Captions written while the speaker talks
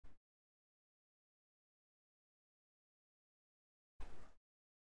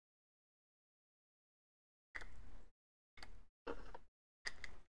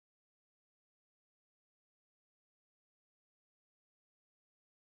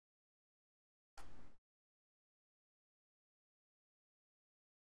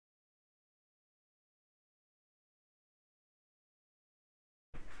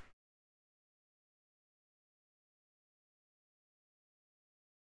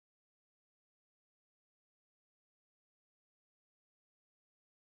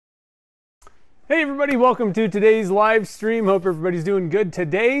Hey everybody, welcome to today's live stream. Hope everybody's doing good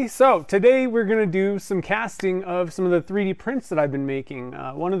today. So today we're going to do some casting of some of the 3D prints that I've been making.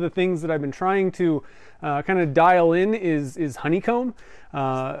 One of the things that I've been trying to kind of dial in is honeycomb.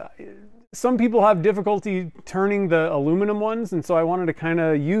 Some people have difficulty turning the aluminum ones, and so I wanted to kind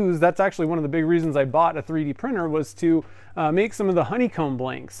of use, that's actually one of the big reasons I bought a 3D printer, was to make some of the honeycomb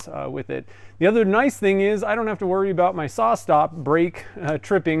blanks with it. The other nice thing is I don't have to worry about my saw stop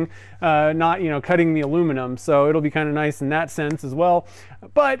tripping, not cutting the aluminum, so it'll be kind of nice in that sense as well.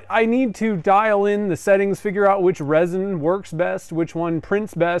 But I need to dial in the settings, figure out which resin works best, which one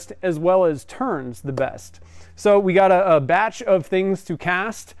prints best, as well as turns the best. So we got a batch of things to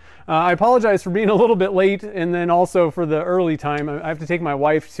cast. I apologize for being a little bit late, and then also for the early time. I have to take my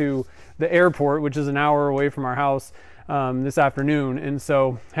wife to the airport, which is an hour away from our house, this afternoon, and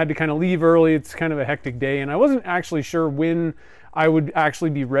so had to kind of leave early. It's kind of a hectic day, and I wasn't actually sure when I would actually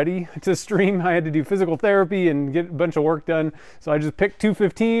be ready to stream. I had to do physical therapy and get a bunch of work done, so I just picked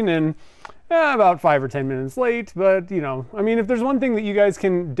 2:15 and about 5 or 10 minutes late. But I mean, if there's one thing that you guys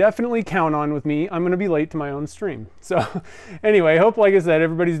can definitely count on with me, I'm going to be late to my own stream. So anyway, hope, like I said,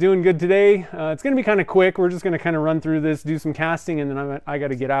 everybody's doing good today. It's going to be kind of quick. We're just going to kind of run through this, do some casting, and then I got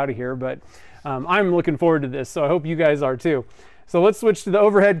to get out of here. But I'm looking forward to this, so I hope you guys are too. So let's switch to the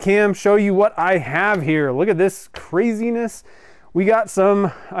overhead cam, show you what I have here. Look at this craziness. We got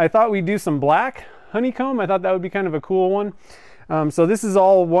some, I thought we'd do some black honeycomb. I thought that would be kind of a cool one. So this is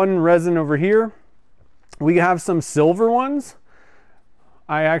all one resin over here. We have some silver ones.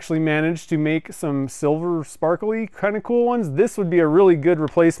 I actually managed to make some silver sparkly kind of cool ones. This would be a really good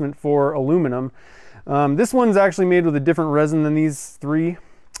replacement for aluminum. This one's actually made with a different resin than these three.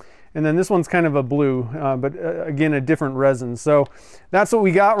 And then this one's kind of a blue, but again, a different resin. So that's what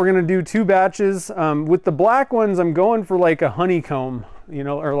we got. We're gonna do 2 batches. With the black ones, I'm going for like a honeycomb,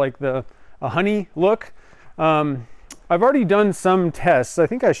 or like a honey look. I've already done some tests. I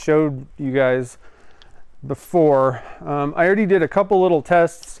think I showed you guys before. I already did a couple little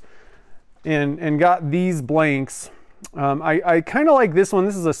tests and got these blanks. I kind of like this one.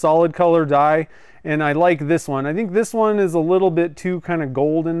 This is a solid color dye, and I like this one. I think this one is a little bit too kind of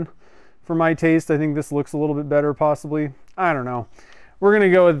golden for my taste. I think this looks a little bit better possibly. I don't know. We're gonna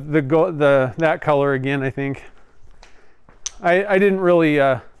go with that color again, I think. I didn't really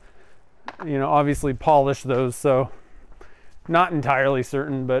obviously polish those, so not entirely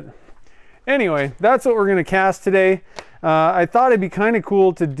certain, but anyway, that's what we're going to cast today. I thought it'd be kind of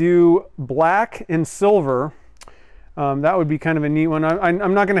cool to do black and silver. That would be kind of a neat one.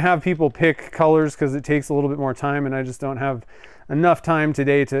 I'm not going to have people pick colors because it takes a little bit more time, and I just don't have enough time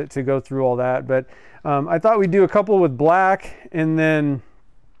today to go through all that. But I thought we'd do a couple with black, and then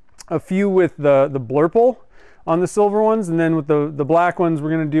a few with the blurple on the silver ones, and then with the black ones, we're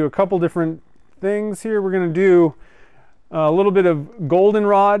going to do a couple different things here. We're going to do a little bit of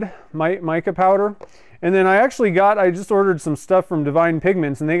goldenrod mica powder, and then I just ordered some stuff from Divine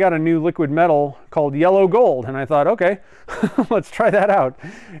Pigments, and they got a new liquid metal called yellow gold, and I thought, okay, let's try that out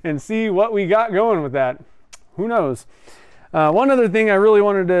and see what we got going with that. Who knows? One other thing I really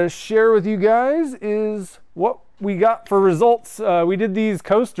wanted to share with you guys is what we got for results. We did these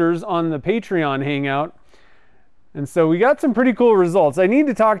coasters on the Patreon hangout, and so we got some pretty cool results. I need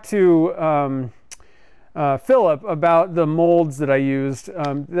to talk to Philip about the molds that I used.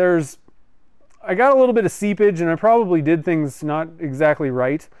 I got a little bit of seepage, and I probably did things not exactly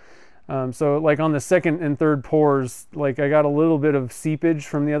right. So like on the second and third pours, like I got a little bit of seepage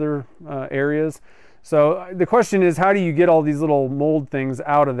from the other areas. So the question is, how do you get all these little mold things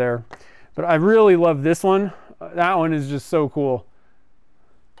out of there? But I really love this one. That one is just so cool.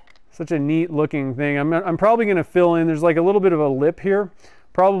 Such a neat looking thing. I'm probably going to fill in, there's like a little bit of a lip here.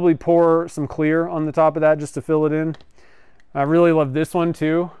 Probably pour some clear on the top of that just to fill it in. I really love this one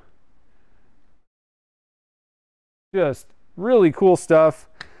too. Just really cool stuff.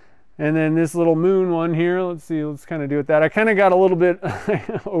 And then this little moon one here, let's kind of do with that. I kind of got a little bit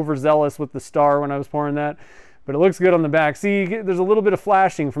overzealous with the star when I was pouring that, but it looks good on the back. See, there's a little bit of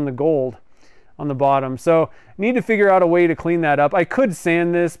flashing from the gold on the bottom. So I need to figure out a way to clean that up. I could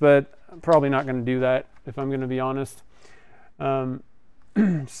sand this, but I'm probably not going to do that if I'm going to be honest.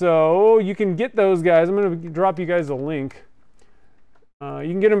 So you can get those guys. I'm going to drop you guys a link. You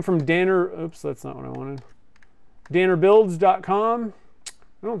can get them from oops, that's not what I wanted. Dannerbuilds.com.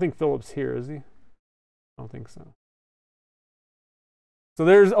 I don't think Philip's here, is he? I don't think so. So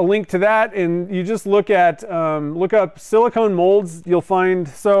there's a link to that, and you just look up silicone molds. You'll find,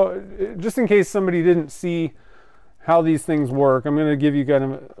 so just in case somebody didn't see how these things work, I'm going to give you kind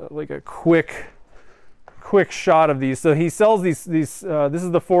of like a quick shot of these. So he sells these this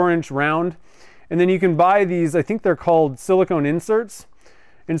is the 4-inch round, And then you can buy these, I think they're called silicone inserts.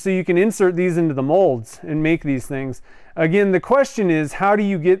 And so you can insert these into the molds and make these things. Again, the question is, how do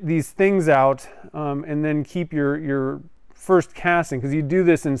you get these things out and then keep your first casting? Because you do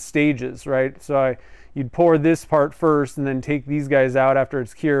this in stages, right? So you'd pour this part first and then take these guys out after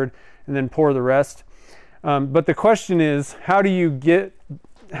it's cured and then pour the rest. But the question is,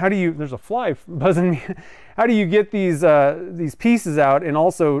 there's a fly buzzing me. How do you get these pieces out and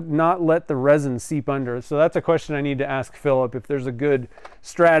also not let the resin seep under? So that's a question I need to ask Philip, if there's a good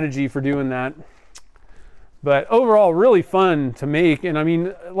strategy for doing that. But overall, really fun to make. And I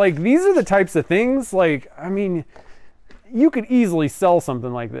mean, like, these are the types of things, like, I mean, you could easily sell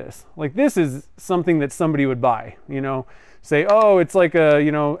something like this. Like, this is something that somebody would buy, you know, say, oh, it's like a,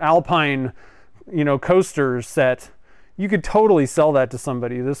 you know, Alpine, you know, coaster set. You could totally sell that to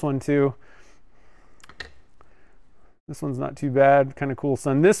somebody. This one too. This one's not too bad, kind of cool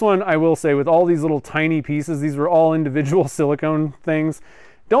sun. This one, I will say, with all these little tiny pieces, these were all individual silicone things.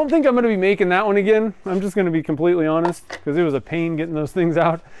 Don't think I'm going to be making that one again. I'm just going to be completely honest, because it was a pain getting those things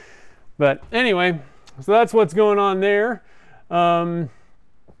out. But anyway, so that's what's going on there.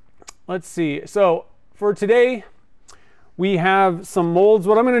 Let's see. So for today, we have some molds.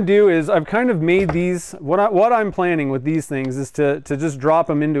 What I'm going to do is I've kind of made these. What I'm planning with these things is to just drop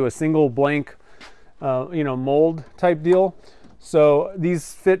them into a single blank you know, mold type deal. So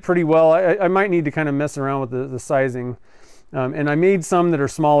these fit pretty well. I might need to kind of mess around with the sizing. And I made some that are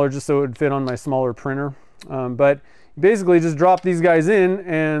smaller just so it would fit on my smaller printer. But basically just drop these guys in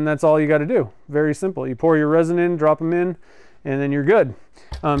and that's all you got to do. Very simple. You pour your resin in, drop them in, and then you're good.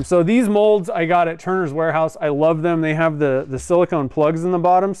 So these molds I got at Turner's Warehouse. I love them. They have the silicone plugs in the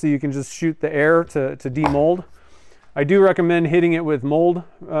bottom so you can just shoot the air to demold. I do recommend hitting it with mold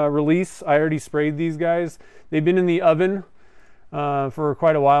release. I already sprayed these guys. They've been in the oven for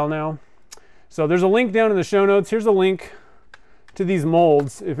quite a while now. So there's a link down in the show notes. Here's a link to these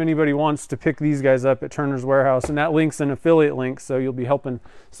molds if anybody wants to pick these guys up at Turner's Warehouse. And that link's an affiliate link, so you'll be helping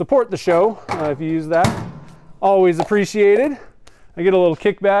support the show if you use that. Always appreciated. I get a little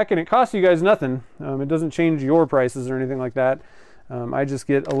kickback and it costs you guys nothing. It doesn't change your prices or anything like that. I just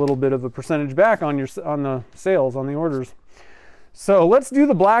get a little bit of a percentage back on the sales, on the orders. So let's do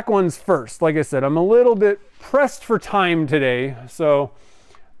the black ones first. Like I said, I'm a little bit pressed for time today, so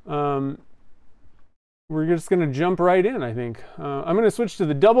we're just going to jump right in, I think. I'm going to switch to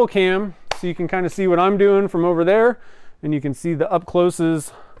the double cam so you can kind of see what I'm doing from over there, and you can see the up close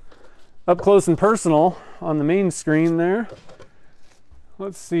and personal on the main screen there.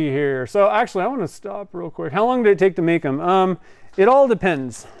 Let's see here. So actually, I want to stop real quick. How long did it take to make them? It all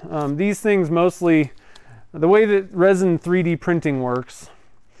depends. These things mostly, the way that resin 3D printing works,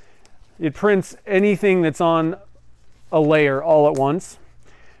 it prints anything that's on a layer all at once.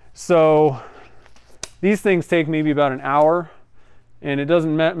 So these things take maybe about an hour, and it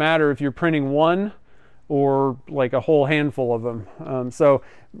doesn't matter if you're printing one or like a whole handful of them. So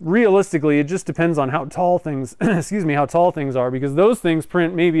realistically, it just depends on how tall things, excuse me, how tall things are, because those things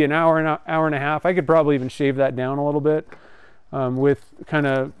print maybe an hour and a half. I could probably even shave that down a little bit. With kind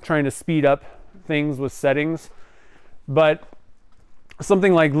of trying to speed up things with settings. But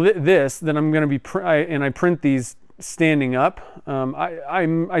something like this, that I'm going to be, and I print these standing up.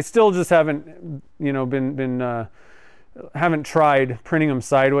 I still just haven't, you know, haven't tried printing them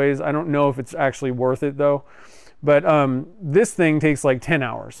sideways. I don't know if it's actually worth it though. But this thing takes like 10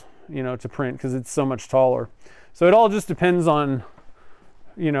 hours, you know, to print because it's so much taller. So it all just depends on,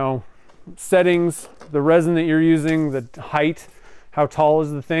 you know, settings, the resin that you're using, the height, how tall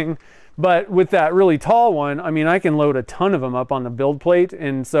is the thing. But with that really tall one, I mean, I can load a ton of them up on the build plate,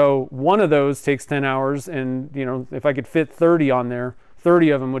 and so one of those takes 10 hours, and you know, if I could fit 30 on there, 30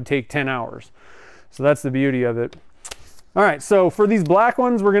 of them would take 10 hours. So that's the beauty of it. All right, so for these black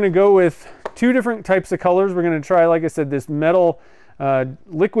ones, we're going to go with two different types of colors. We're going to try, like I said, this metal,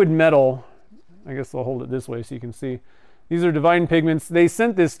 liquid metal. I guess I'll hold it this way so you can see. These are Divine Pigments. They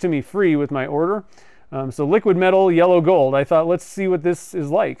sent this to me free with my order. So liquid metal, yellow gold. I thought, let's see what this is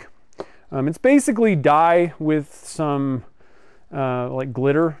like. It's basically dye with some like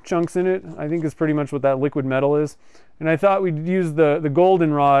glitter chunks in it. I think is pretty much what that liquid metal is. And I thought we'd use the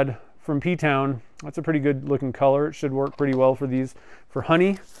goldenrod from P-Town. That's a pretty good looking color. It should work pretty well for these, for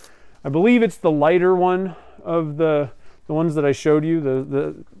honey. I believe it's the lighter one of the ones that I showed you,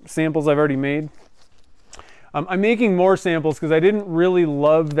 the samples I've already made. I'm making more samples because I didn't really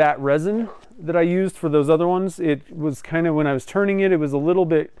love that resin that I used for those other ones. It was kind of, when I was turning it, it was a little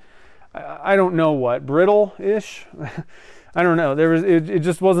bit, I don't know what, brittle-ish. I don't know. It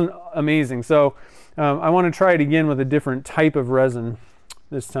just wasn't amazing. So I want to try it again with a different type of resin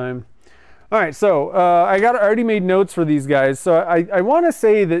this time. All right, so I already made notes for these guys. So I want to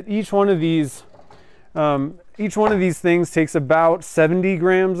say that each one of these things takes about 70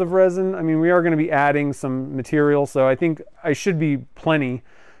 grams of resin. I mean, we are going to be adding some material, so I think I should be plenty.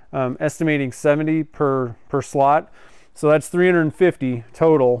 Estimating 70 per slot. So that's 350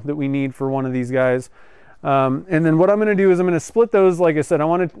 total that we need for one of these guys. And then what I'm going to do is I'm going to split those. Like I said, I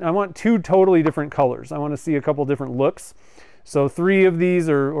want two totally different colors. I want to see a couple different looks. So 3 of these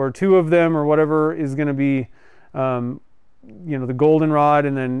or 2 of them or whatever is going to be, you know, the goldenrod,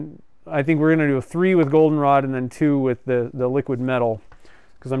 and then I think we're going to do 3 with goldenrod and then 2 with the liquid metal,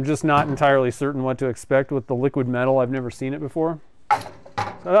 because I'm just not entirely certain what to expect with the liquid metal. I've never seen it before. So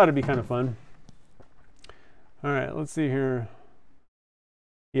I thought it'd be kind of fun. All right, let's see here.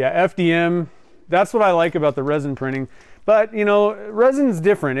 Yeah, FDM. That's what I like about the resin printing. But, you know, resin's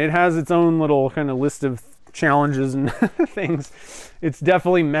different. It has its own little kind of list of challenges and things. It's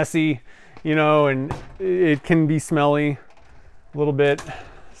definitely messy, you know, and it can be smelly a little bit.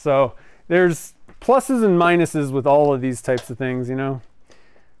 So there's pluses and minuses with all of these types of things, you know.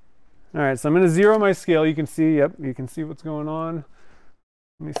 All right, so I'm going to zero my scale. You can see, yep, you can see what's going on.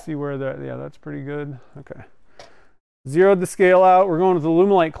 Let me see where that, yeah, that's pretty good. Okay. Zeroed the scale out. We're going with the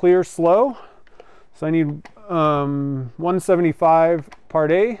Lumelite Clear Slow. So I need 175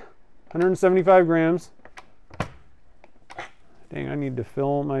 part A, 175 grams. Dang, I need to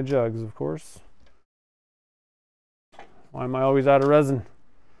fill my jugs, of course. Why am I always out of resin?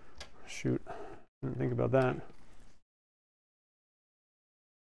 Shoot, didn't think about that.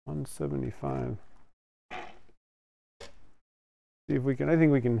 175. See if we can, I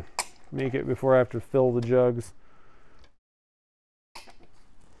think we can make it before I have to fill the jugs.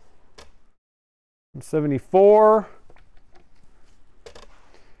 174.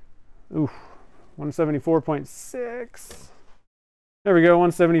 Oof, 174.6. There we go,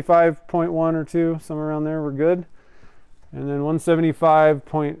 175.1 or 2, somewhere around there, we're good. And then 175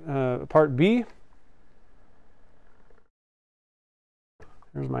 part B.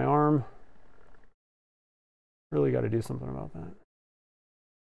 There's my arm. Really got to do something about that.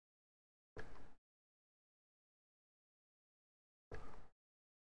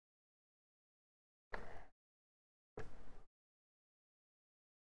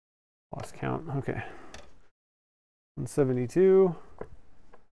 Lost count, okay. 172.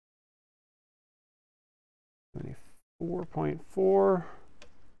 74.4.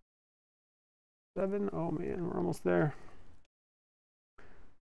 7. Oh man, we're almost there.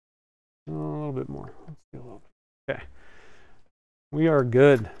 A little bit more. Let's do a little bit. Okay. We are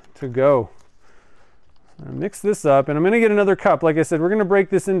good to go. I'm gonna mix this up, and I'm gonna get another cup. Like I said, we're gonna break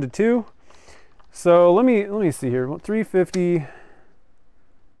this into 2. So let me see here. 350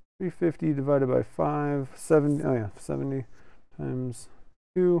 divided by 5, 70. Oh yeah, 70 times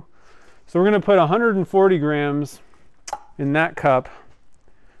 2. So we're gonna put 140 grams in that cup.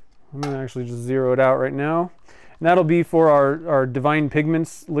 I'm gonna actually just zero it out right now. And that'll be for our Divine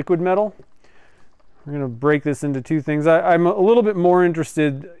Pigments liquid metal. We're gonna break this into 2 things. I'm a little bit more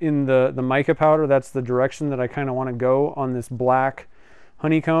interested in the mica powder. That's the direction that I kind of want to go on this black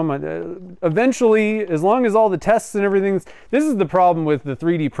honeycomb. Eventually, as long as all the tests and everything, this is the problem with the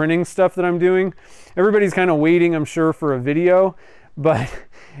 3D printing stuff that I'm doing. Everybody's kind of waiting, I'm sure, for a video, but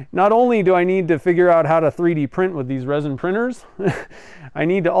not only do I need to figure out how to 3D print with these resin printers, I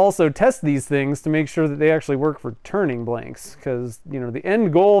need to also test these things to make sure that they actually work for turning blanks, because, you know, the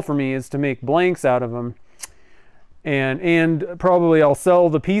end goal for me is to make blanks out of them. And probably I'll sell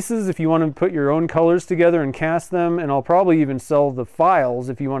the pieces if you want to put your own colors together and cast them, and I'll probably even sell the files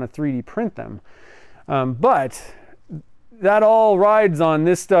if you want to 3D print them. But that all rides on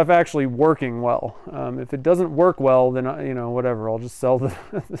this stuff actually working well. If it doesn't work well, then, you know, whatever, I'll just sell the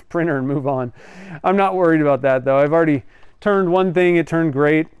printer and move on. I'm not worried about that, though. I've already turned one thing, it turned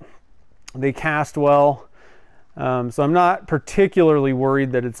great. They cast well. So I'm not particularly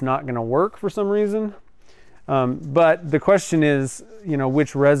worried that it's not going to work for some reason. But the question is, you know,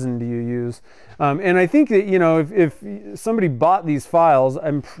 which resin do you use? And I think that, you know, if somebody bought these files,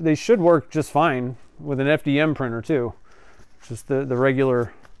 they should work just fine with an FDM printer too. Just the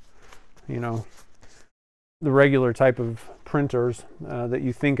regular, you know, the regular type of printers that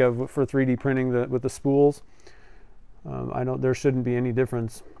you think of for 3D printing with the spools. There shouldn't be any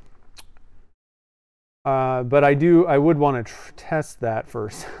difference. But I would want to test that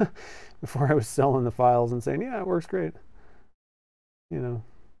first before I was selling the files and saying, yeah, it works great. You know.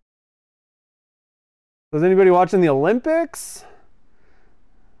 Was anybody watching the Olympics?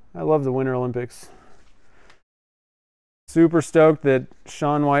 I love the Winter Olympics. Super stoked that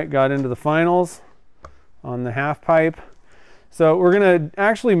Shaun White got into the finals on the half pipe. So we're going to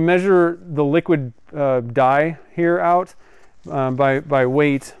actually measure the liquid dye here out by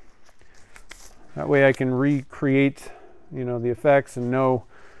weight. That way I can recreate, you know, the effects and know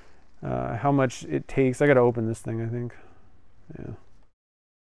how much it takes. I got to open this thing, I think. Yeah.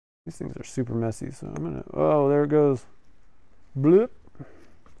 These things are super messy, so I'm going to, oh, there it goes. Bloop.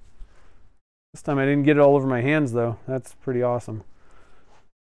 This time I didn't get it all over my hands, though. That's pretty awesome.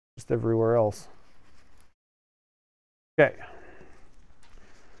 Just everywhere else. Okay.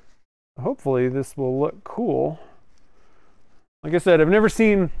 Hopefully this will look cool. Like I said, I've never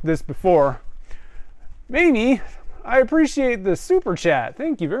seen this before. Mamie, I appreciate the super chat.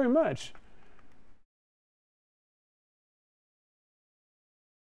 Thank you very much.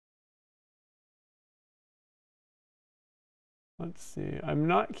 Let's see. I'm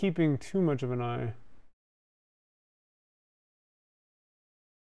not keeping too much of an eye.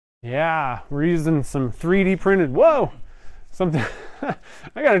 Yeah, we're using some 3D printed. Whoa! Something. I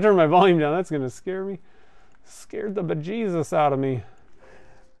gotta turn my volume down. That's gonna scare me. Scared the bejesus out of me.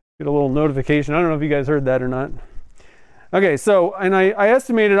 Get a little notification. I don't know if you guys heard that or not. Okay, so, and I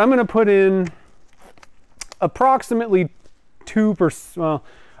estimated I'm gonna put in approximately 2%. Well,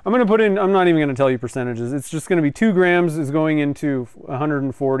 I'm going to put in, I'm not even going to tell you percentages. It's just going to be 2 grams is going into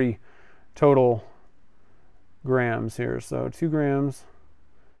 140 total grams here. So 2 grams.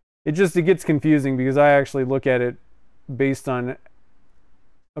 It gets confusing because I actually look at it based on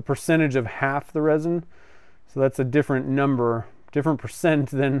a percentage of half the resin. So that's a different number, different percent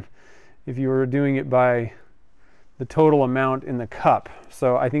than if you were doing it by the total amount in the cup.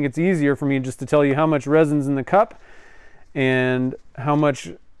 So I think it's easier for me just to tell you how much resin's in the cup and how much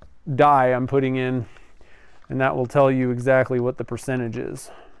dye I'm putting in, and that will tell you exactly what the percentage is.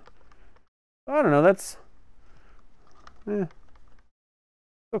 I don't know, that's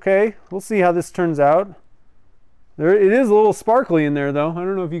okay. We'll see how this turns out. There, it is a little sparkly in there though. I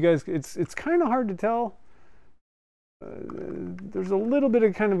don't know if you guys, it's kind of hard to tell. There's a little bit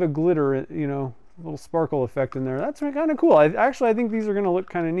of kind of a glitter, you know, a little sparkle effect in there. That's kind of cool. I think these are going to look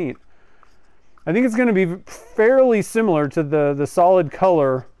kind of neat. I think it's going to be fairly similar to the solid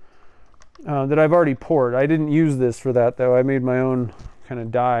color that I've already poured. I didn't use this for that though. I made my own kind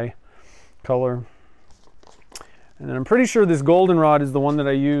of dye color. And then I'm pretty sure this goldenrod is the one that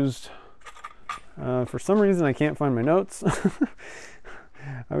I used. For some reason I can't find my notes.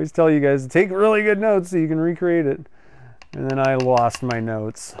 I always tell you guys to take really good notes so you can recreate it. And then I lost my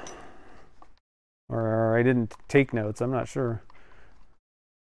notes. Or I didn't take notes, I'm not sure.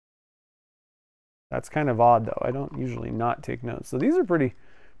 That's kind of odd though. I don't usually not take notes. So these are pretty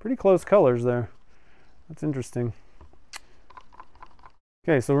close colors there. That's interesting.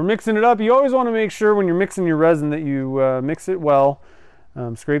 Okay, so we're mixing it up. You always want to make sure when you're mixing your resin that you mix it well.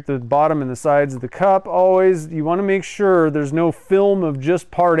 Scrape the bottom and the sides of the cup. Always, you want to make sure there's no film of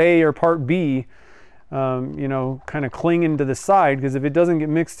just part A or part B, you know, kind of clinging to the side, because if it doesn't get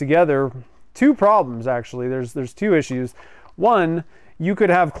mixed together, 2 problems actually. There's 2 issues. One, you could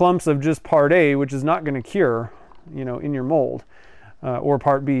have clumps of just part A, which is not going to cure, you know, in your mold, or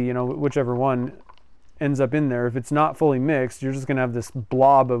part B, you know, whichever one ends up in there. If it's not fully mixed, you're just going to have this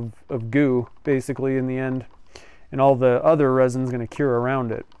blob of goo basically in the end, and all the other resin's going to cure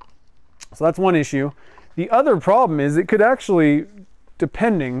around it. So that's one issue. The other problem is it could actually,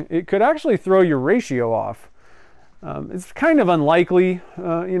 it could actually throw your ratio off. It's kind of unlikely,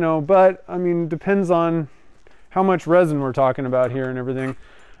 you know, but I mean, depends on how much resin we're talking about here and everything.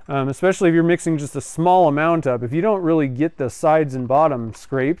 Especially if you're mixing just a small amount up. If you don't really get the sides and bottom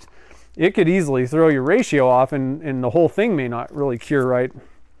scraped, it could easily throw your ratio off, and the whole thing may not really cure right.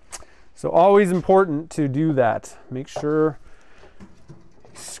 So always important to do that. Make sure you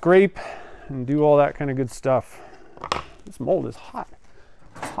scrape and do all that kind of good stuff. This mold is hot.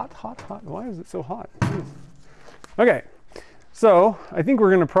 Hot, hot, hot. Why is it so hot? Jeez. Okay, so I think we're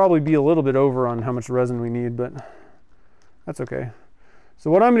going to probably be a little bit over on how much resin we need, but that's okay. So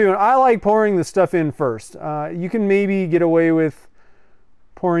what I'm doing, I like pouring the stuff in first. You can maybe get away with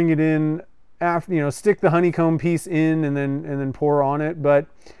pouring it in after, you know, stick the honeycomb piece in and then pour on it. But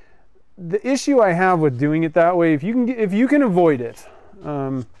the issue I have with doing it that way, if you can avoid it,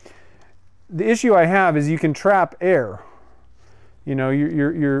 the issue I have is you can trap air. You know,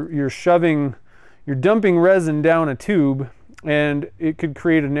 you're dumping resin down a tube, and it could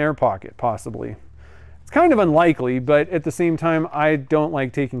create an air pocket possibly. It's kind of unlikely, but at the same time, I don't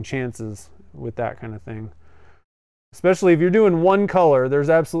like taking chances with that kind of thing. Especially if you're doing one color, there's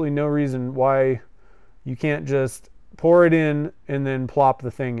absolutely no reason why you can't just pour it in and then plop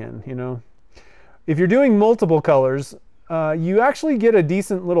the thing in, you know. If you're doing multiple colors, you actually get a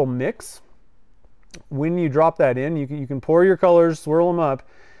decent little mix. when you drop that in, you can pour your colors, swirl them up,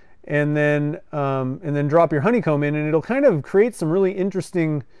 and then drop your honeycomb in, and it'll kind of create some really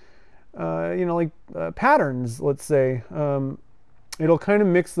interesting, you know, like patterns, let's say. It'll kind of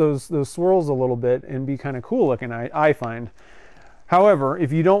mix those swirls a little bit and be kind of cool looking, I find. However,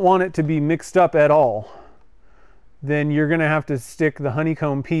 if you don't want it to be mixed up at all, then you're going to have to stick the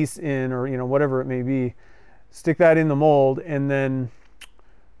honeycomb piece in, or, you know, whatever it may be, stick that in the mold, and then,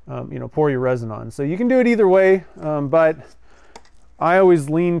 you know, pour your resin on. So you can do it either way, but I always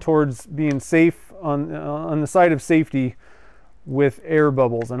lean towards being safe on the side of safety with air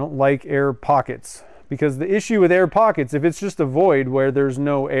bubbles. I don't like air pockets, because the issue with air pockets, if it's just a void where there's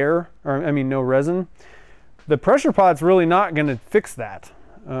no air, or I mean no resin, the pressure pot's really not going to fix that.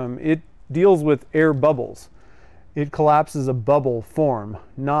 It deals with air bubbles. It collapses a bubble form,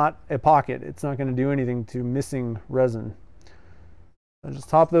 not a pocket. It's not going to do anything to missing resin. I'll just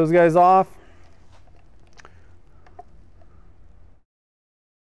top those guys off.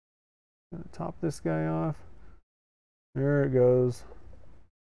 Top this guy off. There it goes.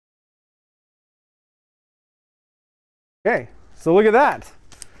 Okay, so look at that.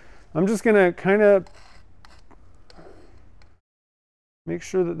 I'm just gonna kind of make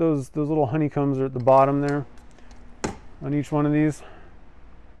sure that those little honeycombs are at the bottom there on each one of these.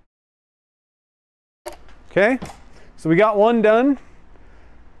 Okay, so we got one done.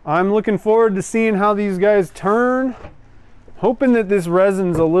 I'm looking forward to seeing how these guys turn. Hoping that this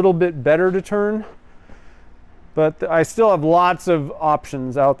resin's a little bit better to turn, but I still have lots of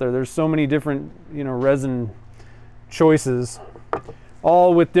options out there. There's so many different, you know, resin choices,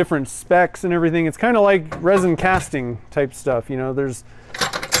 all with different specs and everything. It's kind of like resin casting type stuff, you know. There's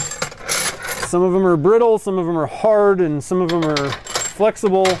some of them are brittle, some of them are hard, and some of them are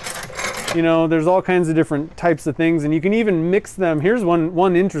flexible. You know, there's all kinds of different types of things, and you can even mix them. Here's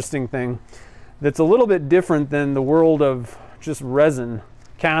one interesting thing that's a little bit different than the world of just resin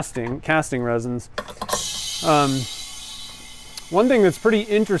casting resins. One thing that's pretty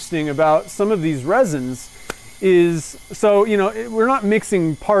interesting about some of these resins is, so, you know, we're not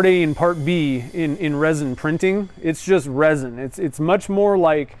mixing part A and part B in resin printing. It's just resin. It's much more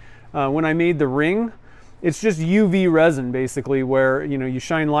like when I made the ring. It's just UV resin, basically, where, you know, you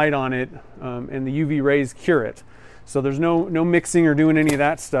shine light on it and the UV rays cure it. So there's no mixing or doing any of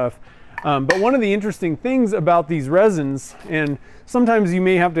that stuff. But one of the interesting things about these resins, and sometimes you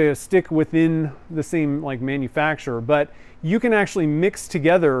may have to stick within the same like manufacturer, but you can actually mix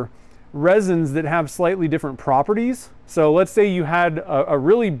together resins that have slightly different properties. So let's say you had a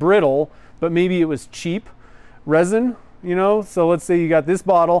really brittle, but maybe it was cheap resin, you know, so let's say you got this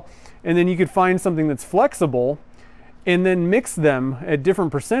bottle, and then you could find something that's flexible and then mix them at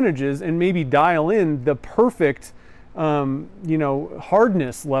different percentages and maybe dial in the perfect you know,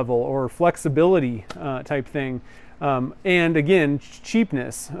 hardness level or flexibility type thing, and again,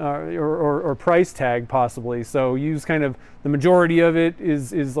 cheapness or price tag possibly. So use kind of the majority of it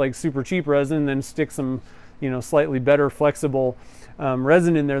is like super cheap resin, then stick some, you know, slightly better flexible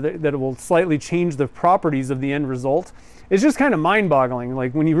resin in there that will slightly change the properties of the end result. It's just kind of mind-boggling.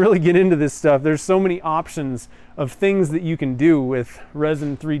 Like when you really get into this stuff, there's so many options of things that you can do with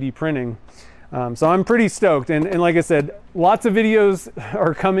resin 3D printing. So I'm pretty stoked, and like I said, lots of videos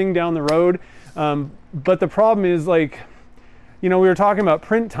are coming down the road, but the problem is, like, you know, we were talking about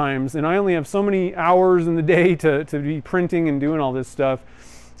print times, and I only have so many hours in the day to be printing and doing all this stuff,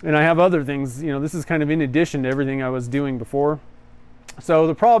 and I have other things, you know, this is kind of in addition to everything I was doing before. So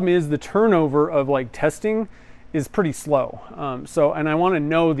the problem is the turnover of like testing is pretty slow. And I want to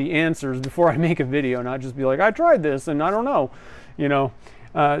know the answers before I make a video, not just be like, I tried this and I don't know, you know.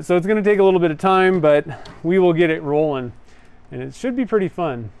 So it's going to take a little bit of time, but we will get it rolling, and it should be pretty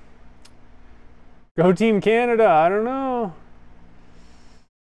fun. Go Team Canada. I don't know.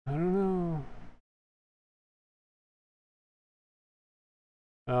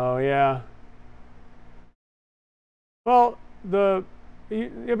 Oh yeah. Well,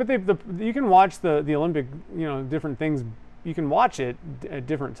 yeah, but you can watch the Olympic, you know, different things. You can watch it at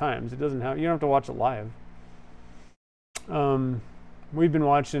different times. You don't have to watch it live. We've been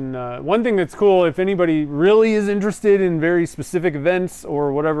watching, one thing that's cool, if anybody really is interested in very specific events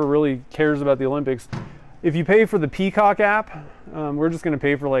or whatever, really cares about the Olympics, if you pay for the Peacock app, we're just going to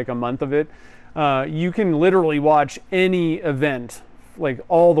pay for like a month of it, you can literally watch any event like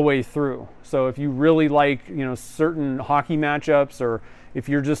all the way through. So if you really like, you know, certain hockey matchups, or if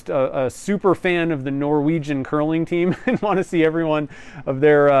you're just a super fan of the Norwegian curling team and want to see every one of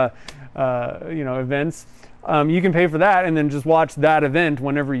their you know, events, you can pay for that and then just watch that event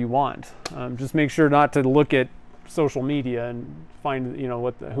whenever you want. Just make sure not to look at social media and find, you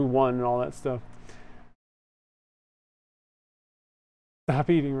know, who won and all that stuff. Stop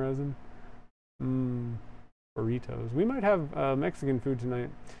eating resin. Burritos. We might have Mexican food tonight.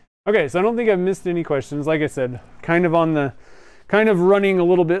 Okay, so I don't think I've missed any questions. Like I said, kind of running a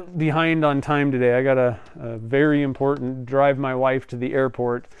little bit behind on time today. I got a very important drive my wife to the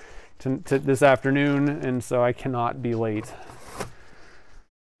airport to this afternoon, and so I cannot be late.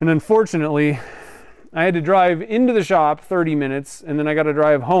 And unfortunately, I had to drive into the shop 30 minutes, and then I got to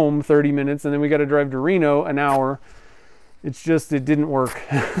drive home 30 minutes, and then we got to drive to Reno an hour. It didn't work.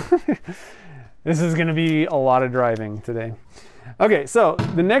 This is going to be a lot of driving today. Okay, so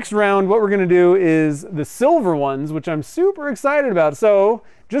the next round, what we're going to do is the silver ones, which I'm super excited about. So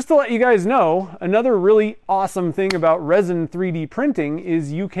just to let you guys know, another really awesome thing about resin 3D printing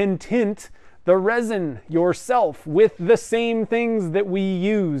is you can tint the resin yourself with the same things that we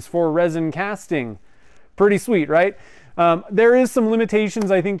use for resin casting. Pretty sweet, right? There is some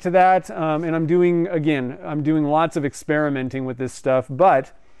limitations, I think, to that, and I'm doing lots of experimenting with this stuff,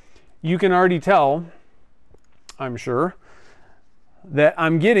 but you can already tell, I'm sure, that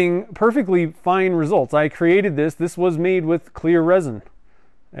I'm getting perfectly fine results. I created this. This was made with clear resin,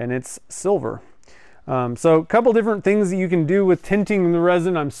 and it's silver. So a couple different things that you can do with tinting the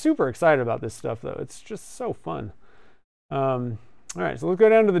resin. I'm super excited about this stuff, though. It's just so fun. All right, so let's go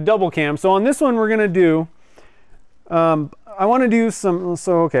down to the double cam. So on this one, we're going to do, I want to do some,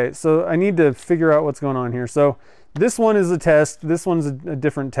 okay, so I need to figure out what's going on here. So this one is a test. This one's a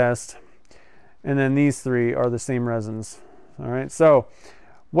different test. And then these three are the same resins. All right, so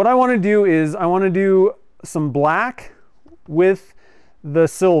what I want to do is I want to do some black with the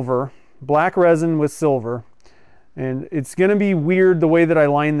silver, black resin with silver. And it's going to be weird the way that I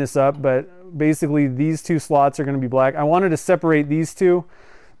line this up, but basically these two slots are going to be black. I wanted to separate these two.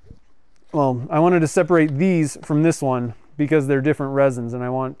 Well, I wanted to separate these from this one because they're different resins, and I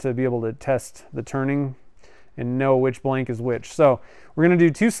want to be able to test the turning and know which blank is which. So we're going to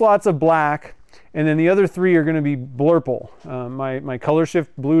do 2 slots of black, and then the other 3 are going to be blurple. My color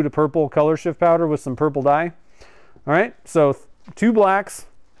shift blue to purple color shift powder with some purple dye. All right, so 2 blacks,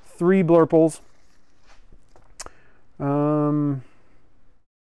 3 blurples.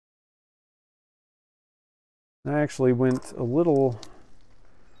 I actually went a little,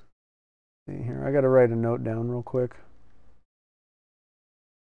 see here, I got to write a note down real quick.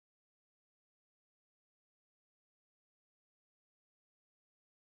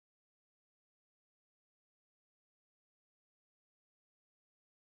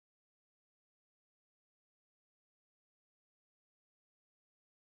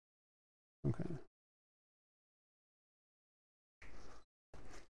 Okay.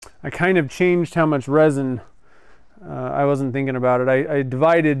 I kind of changed how much resin. I wasn't thinking about it. I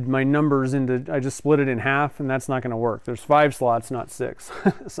divided my numbers into, I just split it in half, and that's not going to work. There's 5 slots, not 6.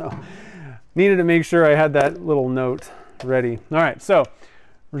 So needed to make sure I had that little note ready. All right, so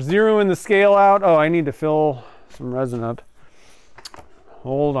we're zeroing the scale out. Oh, I need to fill some resin up.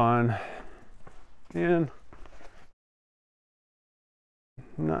 Hold on. Man,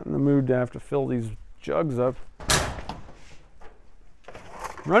 I'm not in the mood to have to fill these jugs up.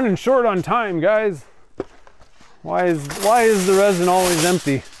 Running short on time, guys. Why is the resin always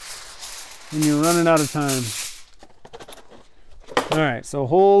empty when you're running out of time? All right, so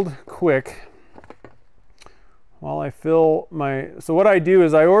hold quick while I fill my, so what I do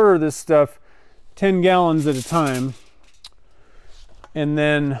is I order this stuff 10 gallons at a time, and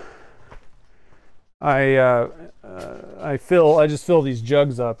then I just fill these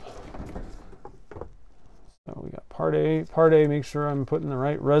jugs up. So we got part A, make sure I'm putting the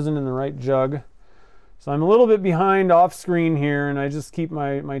right resin in the right jug. So I'm a little bit behind off screen here, and I just keep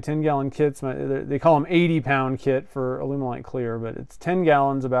my 10-gallon kits. They call them 80-pound kit for Alumilite Clear, but it's 10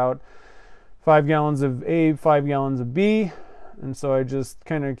 gallons, about 5 gallons of A, 5 gallons of B. And so I just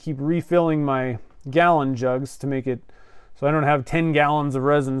kind of keep refilling my gallon jugs to make it so I don't have 10 gallons of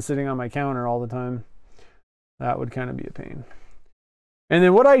resin sitting on my counter all the time. That would kind of be a pain. And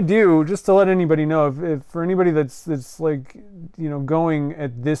then what I do, just to let anybody know, if for anybody that's like, you know, going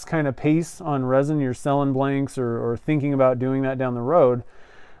at this kind of pace on resin, you're selling blanks or thinking about doing that down the road,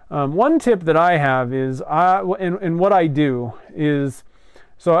 one tip that I have is, and what I do is,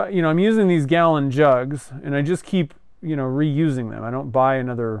 so, you know, I'm using these gallon jugs, and I just keep, you know, reusing them. I don't buy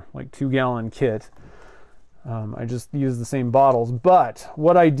another like 2-gallon kit. I just use the same bottles. But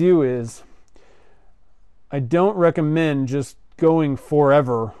what I do is, I don't recommend just going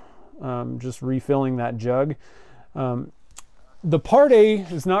forever, just refilling that jug. The part A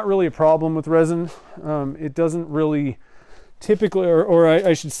is not really a problem with resin. It doesn't really typically, or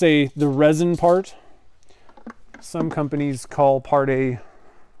I should say the resin part. Some companies call part A,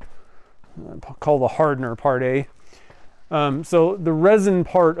 call the hardener part A. So the resin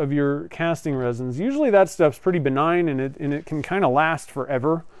part of your casting resins, usually that stuff's pretty benign, and it can kind of last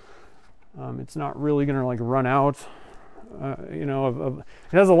forever. It's not really going to like run out. You know, it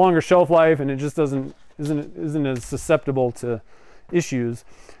has a longer shelf life, and it just isn't as susceptible to issues.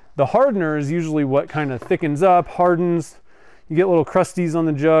 The hardener is usually what kind of thickens up, hardens. You get little crusties on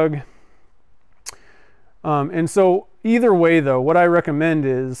the jug. And so either way though, what I recommend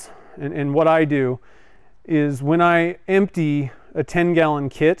is, and what I do, is when I empty a 10-gallon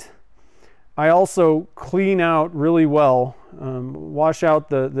kit, I also clean out really well, wash out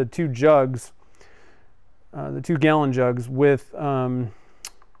the two jugs, the 2-gallon jugs with acetone.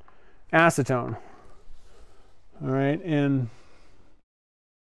 All right, and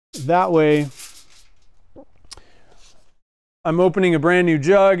that way I'm opening a brand new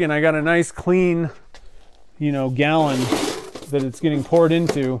jug and I got a nice clean, you know, gallon that it's getting poured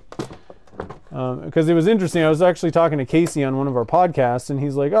into. Because it was interesting, I was actually talking to Casey on one of our podcasts, and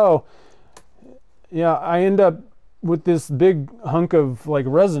he's like, oh yeah, I end up with this big hunk of like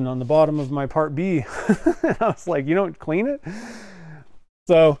resin on the bottom of my part B. And I was like, you don't clean it?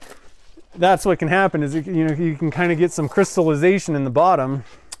 So that's what can happen, is you know, you can kind of get some crystallization in the bottom,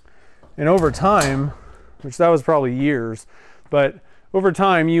 and over time, which that was probably years, but over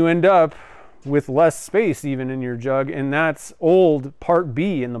time you end up with less space even in your jug, and that's old part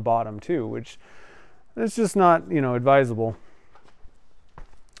B in the bottom too, which it's just not, you know, advisable.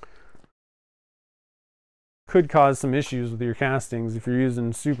 Could cause some issues with your castings if you're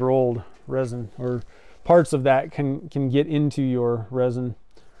using super old resin, or parts of that can get into your resin.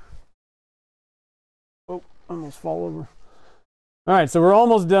 Oh, I almost fall over. All right, so we're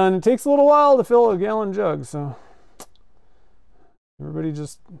almost done. It takes a little while to fill a gallon jug, so everybody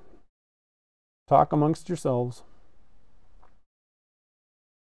just talk amongst yourselves.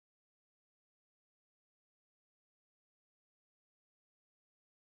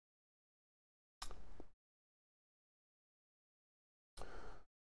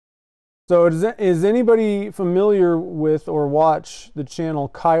 So is anybody familiar with or watch the channel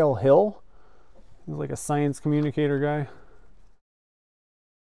Kyle Hill? He's like a science communicator guy.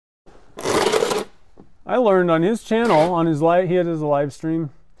 I learned on his channel, on his he had his live stream.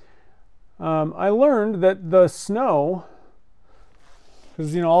 I learned that the snow,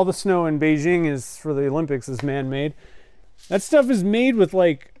 because you know all the snow in Beijing is for the Olympics is man-made. That stuff is made with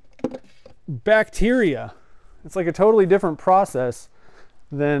like bacteria. It's like a totally different process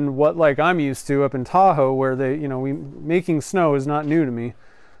than what like I'm used to up in Tahoe, where they, you know, making snow is not new to me.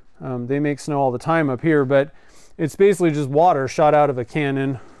 They make snow all the time up here, but it's basically just water shot out of a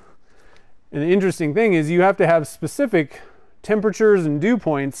cannon. And the interesting thing is you have to have specific temperatures and dew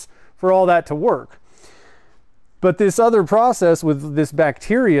points for all that to work. But this other process with this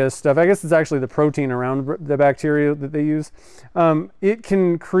bacteria stuff, I guess it's actually the protein around the bacteria that they use, it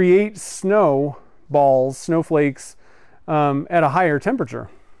can create snow balls, snowflakes, at a higher temperature,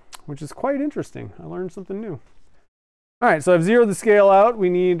 which is quite interesting. I learned something new. All right, so I've zeroed the scale out. We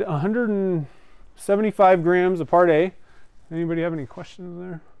need 175 grams of part A. Anybody have any questions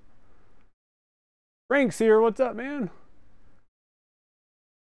there? Frank's here. What's up, man?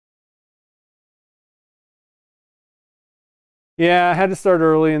 Yeah, I had to start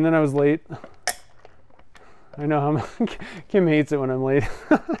early and then I was late. I know how Kim hates it when I'm late.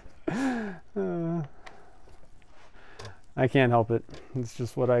 I can't help it. It's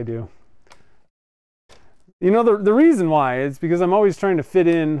just what I do. You know, the reason why is because I'm always trying to fit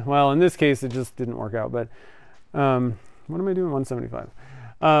in. Well, in this case, it just didn't work out. But what am I doing? 175.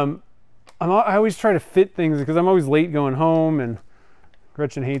 I always try to fit things because I'm always late going home, and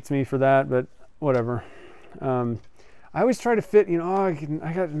Gretchen hates me for that. But whatever. I always try to fit. You know, oh,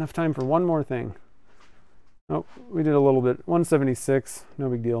 I got enough time for one more thing. Oh, we did a little bit. 176. No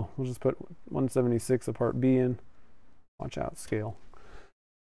big deal. We'll just put 176 of part B in. Watch out, scale.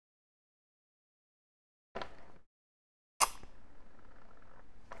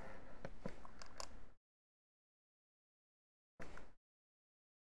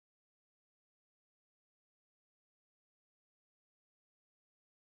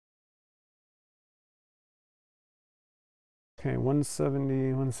 Okay, 170,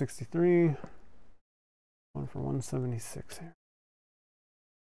 163. One for 176 here.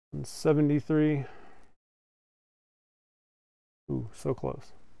 173. Ooh, so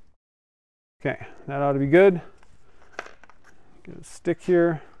close. Okay, that ought to be good. Get a stick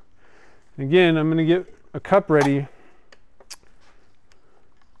here. Again, I'm going to get a cup ready.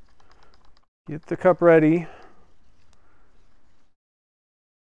 Get the cup ready.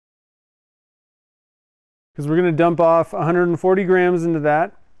 Because we're going to dump off 140 grams into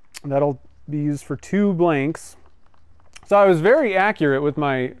that. That'll be used for 2 blanks. So I was very accurate with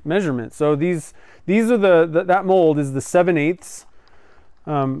my measurements. So these are that mold is the 7/8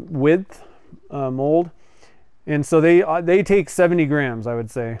 width mold, and so they take 70 grams, I would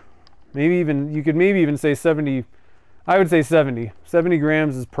say. Maybe even, you could maybe even say 70. I would say 70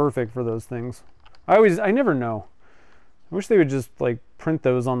 grams is perfect for those things. I never know. I wish they would just like print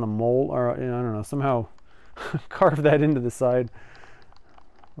those on the mold, or you know, I don't know, somehow carve that into the side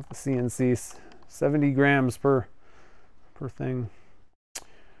with the CNC. 70 grams per thing.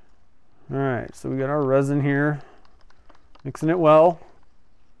 All right, so we got our resin here, mixing it well.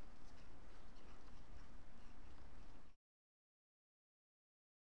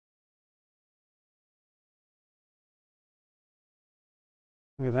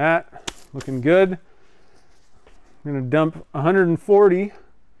 Look at that, looking good. I'm gonna dump 140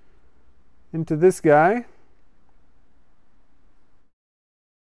 into this guy.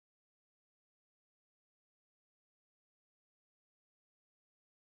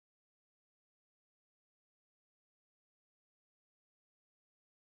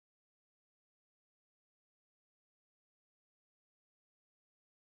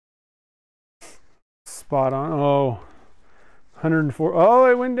 Spot on. Oh, 104.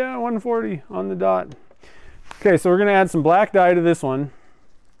 Oh, it went down 140 on the dot. Okay, so we're going to add some black dye to this one.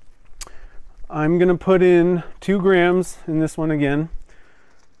 I'm going to put in 2 grams in this one again.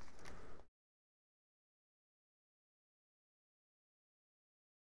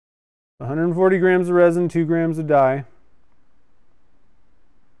 $140 grams of resin, 2 grams of dye.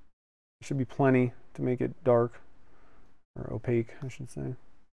 Should be plenty to make it dark, or opaque, I should say.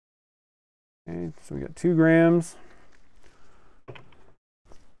 Okay, so we got 2 grams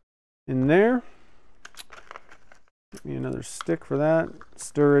in there. Give me another stick for that.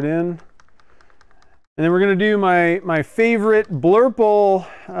 Stir it in. And then we're going to do my favorite Blurple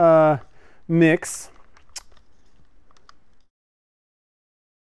mix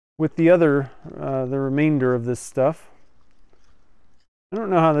with the remainder of this stuff. I don't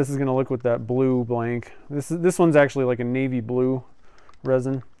know how this is going to look with that blue blank. This one's actually like a navy blue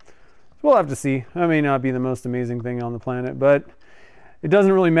resin. We'll have to see. That may not be the most amazing thing on the planet, but it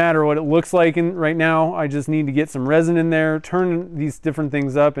doesn't really matter what it looks like right now. I just need to get some resin in there, turn these different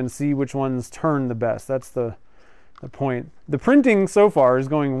things up, and see which ones turn the best. That's the point. The printing so far is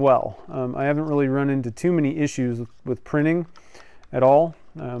going well. I haven't really run into too many issues with printing at all.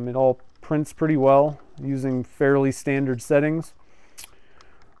 It all prints pretty well using fairly standard settings.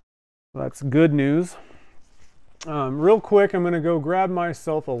 That's good news. Real quick, I'm going to go grab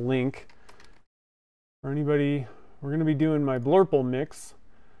myself a link for anybody. We're going to be doing my Blurple mix,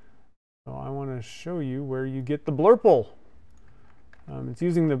 so I want to show you where you get the Blurple. It's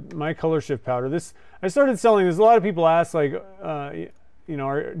using my color shift powder. I started selling this. A lot of people ask, like, you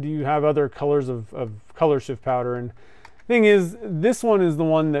know, do you have other colors of color shift powder? And thing is, this one is the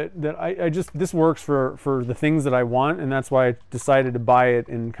one that this works for the things that I want, and that's why I decided to buy it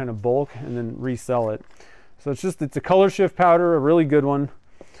in kind of bulk and then resell it. So it's a color shift powder, a really good one.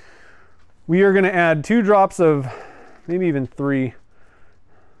 We are going to add 2 drops of, maybe even 3.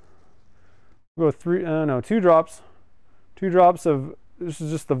 We'll go 3, no, 2 drops. 2 drops of, this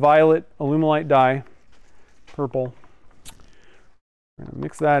is just the violet Alumilite dye, purple. We're going to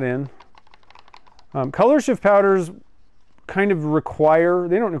mix that in. Color shift powders kind of require,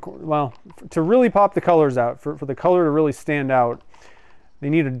 they don't, well, to really pop the colors out, for the color to really stand out, they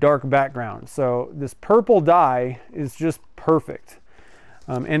need a dark background. So this purple dye is just perfect.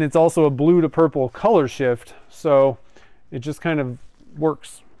 And it's also a blue to purple color shift, so it just kind of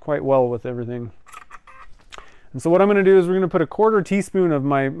works quite well with everything. And so what I'm going to do is we're going to put a 1/4 teaspoon of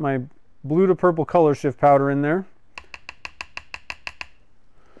my blue to purple color shift powder in there.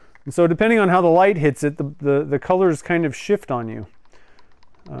 And so depending on how the light hits it, the colors kind of shift on you.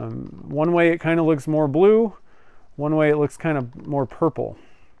 One way it kind of looks more blue, one way it looks kind of more purple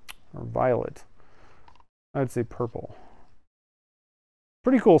or violet. I'd say purple.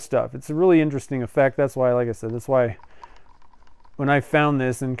 Pretty cool stuff. It's a really interesting effect. That's why, like I said, that's why when I found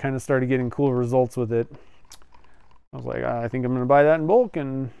this and kind of started getting cool results with it, I was like, I think I'm going to buy that in bulk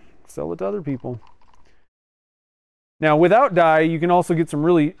and sell it to other people. Now, without dye, you can also get some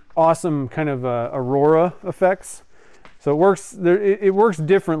really awesome kind of aurora effects. So it works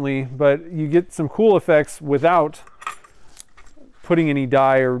differently, but you get some cool effects without putting any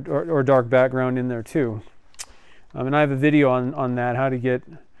dye or dark background in there too. And I have a video on that, how to get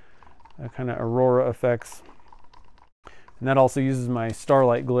kind of aurora effects. And that also uses my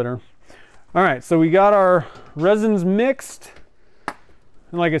Starlight glitter. All right, so we got our resins mixed.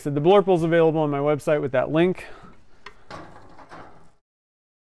 And like I said, the Blurple's available on my website with that link, as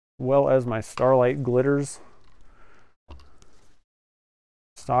well as my Starlight glitters.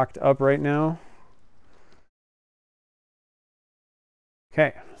 stocked up right now.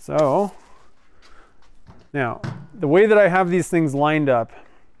 Okay, so now the way that I have these things lined up,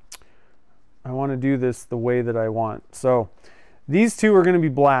 I want to do this the way that I want. So these two are going to be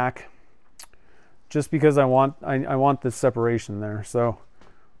black just because I want this separation there. So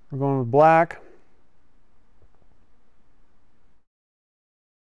we're going with black.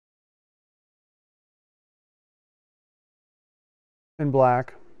 And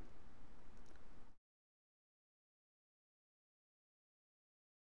black.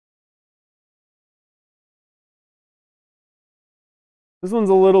 This one's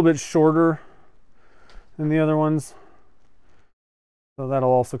a little bit shorter than the other ones, so that'll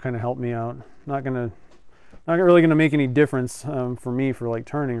also kind of help me out. Not really gonna make any difference for me for like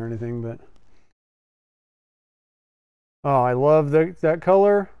turning or anything, but oh, I love that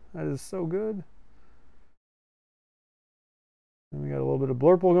color. That is so good. And we got a little bit of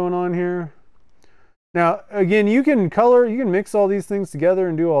blurple going on here. Now, again, you can mix all these things together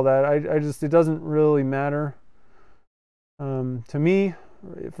and do all that. It doesn't really matter. To me,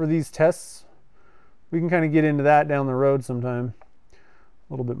 for these tests, we can kind of get into that down the road sometime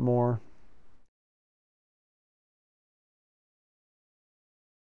a little bit more.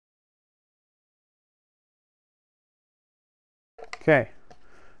 Okay,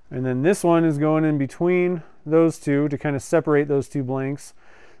 and then this one is going in between those two to kind of separate those two blanks.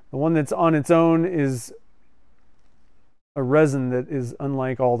 The one that's on its own is a resin that is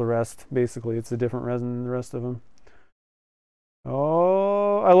unlike all the rest. Basically, it's a different resin than the rest of them.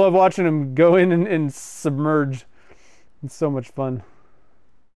 Oh, I love watching them go in and submerge. It's so much fun.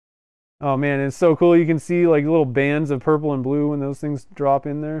 Oh man, it's so cool. You can see like little bands of purple and blue when those things drop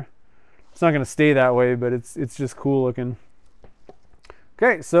in there. It's not going to stay that way, but it's just cool looking.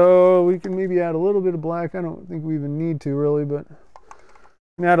 Okay, so we can maybe add a little bit of black. I don't think we even need to really, but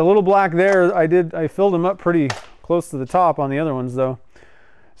we can add a little black there. I filled them up pretty close to the top on the other ones though.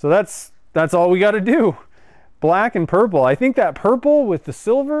 So that's all we got to do. Black and purple. I think that purple with the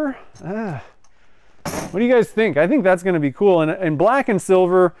silver, what do you guys think? I think that's going to be cool. And black and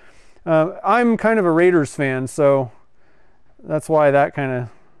silver, I'm kind of a Raiders fan, so that's why that kind of,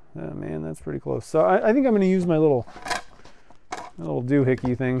 oh man, that's pretty close. So I think I'm going to use my little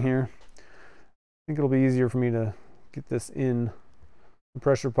doohickey thing here. I think it'll be easier for me to get this in the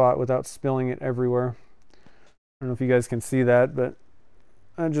pressure pot without spilling it everywhere. I don't know if you guys can see that, but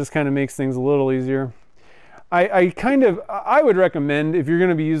that just kind of makes things a little easier. I would recommend, if you're going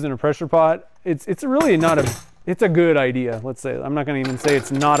to be using a pressure pot, it's a good idea. Let's say, I'm not going to even say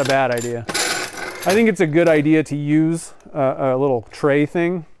it's not a bad idea. I think it's a good idea to use a little tray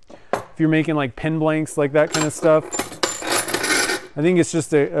thing. If you're making like pen blanks, like that kind of stuff, I think it's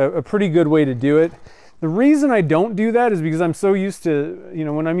just a pretty good way to do it. The reason I don't do that is because I'm so used to,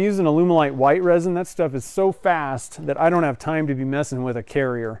 when I'm using Alumilite white resin, that stuff is so fast that I don't have time to be messing with a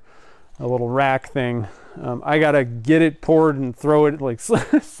carrier, a little rack thing. I gotta get it poured and throw it, like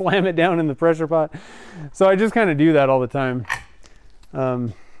slam it down in the pressure pot. So I just kind of do that all the time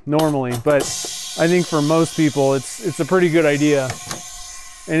normally, but I think for most people it's a pretty good idea.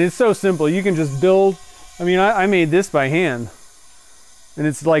 And it's so simple. You can just build. I mean, I made this by hand and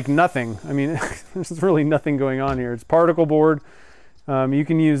it's like nothing. I mean, there's really nothing going on here. It's particle board. You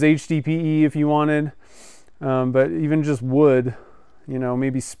can use HDPE if you wanted, but even just wood,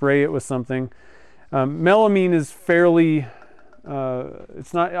 maybe spray it with something. Melamine is fairly,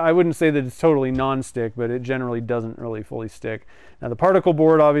 it's not, I wouldn't say that it's totally non-stick, but it generally doesn't really fully stick. Now the particle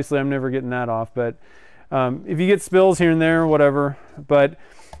board, obviously I'm never getting that off, but if you get spills here and there, whatever, but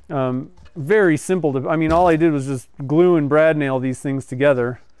very simple to, I mean, all I did was just glue and brad nail these things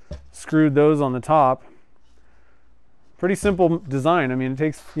together, screwed those on the top. Pretty simple design. I mean, it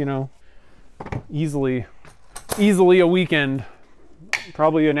takes, easily a weekend,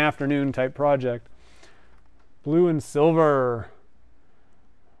 probably an afternoon type project. Blue and silver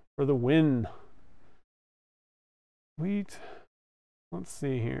for the win. Sweet. Let's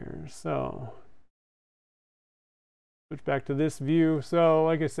see here. So switch back to this view. So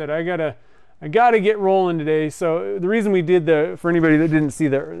like I said, I gotta get rolling today. So the reason we did for anybody that didn't see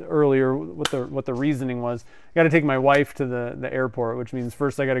the earlier what the reasoning was, I got to take my wife to the airport, which means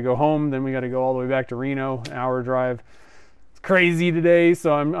first I got to go home, then we got to go all the way back to Reno, an hour drive. Crazy today,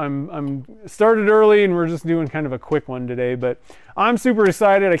 so I'm started early and we're just doing kind of a quick one today, but I'm super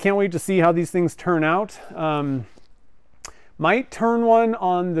excited. I can't wait to see how these things turn out. My Might turn one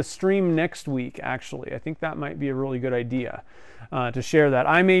on the stream next week, actually. I think that might be a really good idea to share that.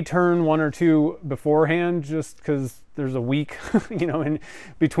 I may turn one or two beforehand just because there's a week, you know, in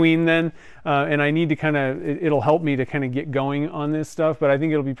between then. And I need to kind of, it'll help me to kind of get going on this stuff. But I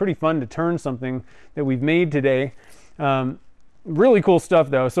think it'll be pretty fun to turn something that we've made today. Really cool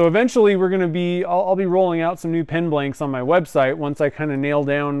stuff though. So eventually we're going to be, I'll be rolling out some new pen blanks on my website once I kind of nail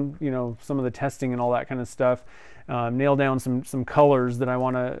down, you know, some of the testing and all that kind of stuff. Nail down some colors that I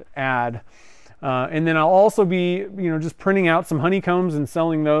want to add. And then I'll also be, you know, just printing out some honeycombs and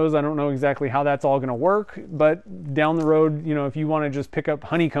selling those. I don't know exactly how that's all going to work, but down the road, you know, if you want to just pick up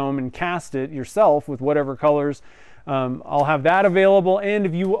honeycomb and cast it yourself with whatever colors, I'll have that available. And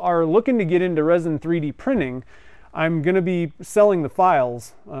if you are looking to get into resin 3D printing, I'm going to be selling the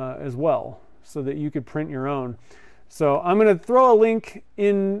files as well so that you could print your own. So I'm going to throw a link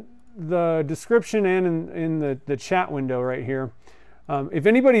in the description and in the chat window right here. If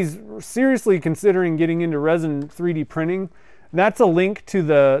anybody's seriously considering getting into resin 3D printing, that's a link to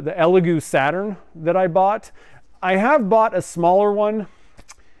the Elegoo Saturn that I bought. I have bought a smaller one,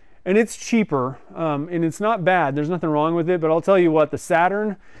 and it's cheaper, and it's not bad. There's nothing wrong with it, but I'll tell you what, the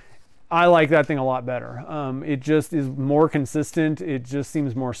Saturn, I like that thing a lot better. It just is more consistent. It just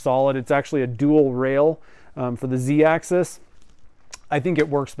seems more solid. It's actually a dual rail for the Z-axis. I think it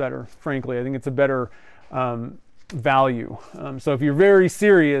works better, frankly. I think it's a better value. So if you're very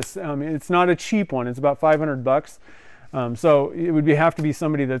serious, it's not a cheap one. It's about 500 bucks. So it would have to be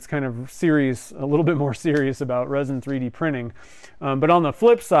somebody that's kind of serious, a little bit more serious about resin 3D printing. But on the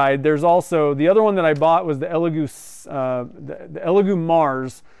flip side, there's also, the other one that I bought was the Elegoo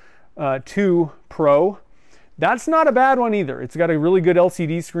Mars 2 Pro. That's not a bad one either. It's got a really good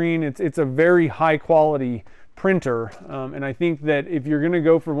LCD screen. It's a very high quality printer. And I think that if you're going to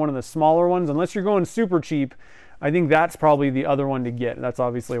go for one of the smaller ones, unless you're going super cheap, I think that's probably the other one to get. That's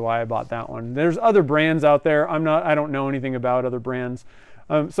obviously why I bought that one. There's other brands out there. I don't know anything about other brands.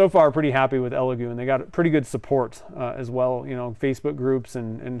 So far, pretty happy with Elegoo, and they got pretty good support as well, you know, Facebook groups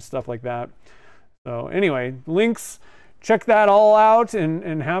and stuff like that. So anyway, links, check that all out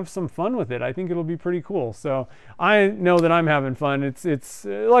and have some fun with it. I think it'll be pretty cool. So I know that I'm having fun. It's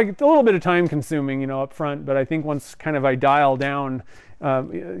like a little bit of time consuming, you know, up front, but I think once kind of I dial down,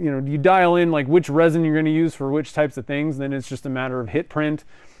 you know, you dial in like which resin you're going to use for which types of things, then it's just a matter of hit print,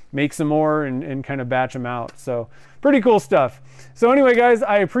 make some more, and kind of batch them out. So pretty cool stuff. So anyway, guys,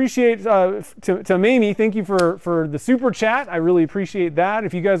 I appreciate, to Mamie, thank you for the super chat. I really appreciate that.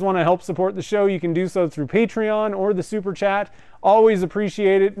 If you guys want to help support the show, you can do so through Patreon or the super chat. Always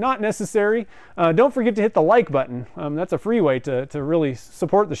appreciate it. Not necessary. Don't forget to hit the like button. That's a free way to really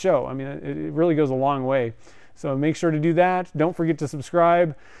support the show. I mean, it really goes a long way. So make sure to do that. Don't forget to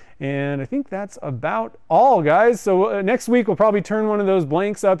subscribe. And I think that's about all, guys. So next week we'll probably turn one of those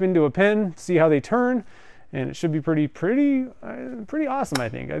blanks up into a pen, see how they turn, and it should be pretty awesome. I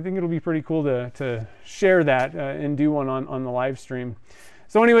think it'll be pretty cool to share that and do one on the live stream.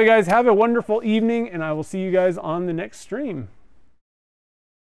 So anyway, guys, have a wonderful evening, and I will see you guys on the next stream.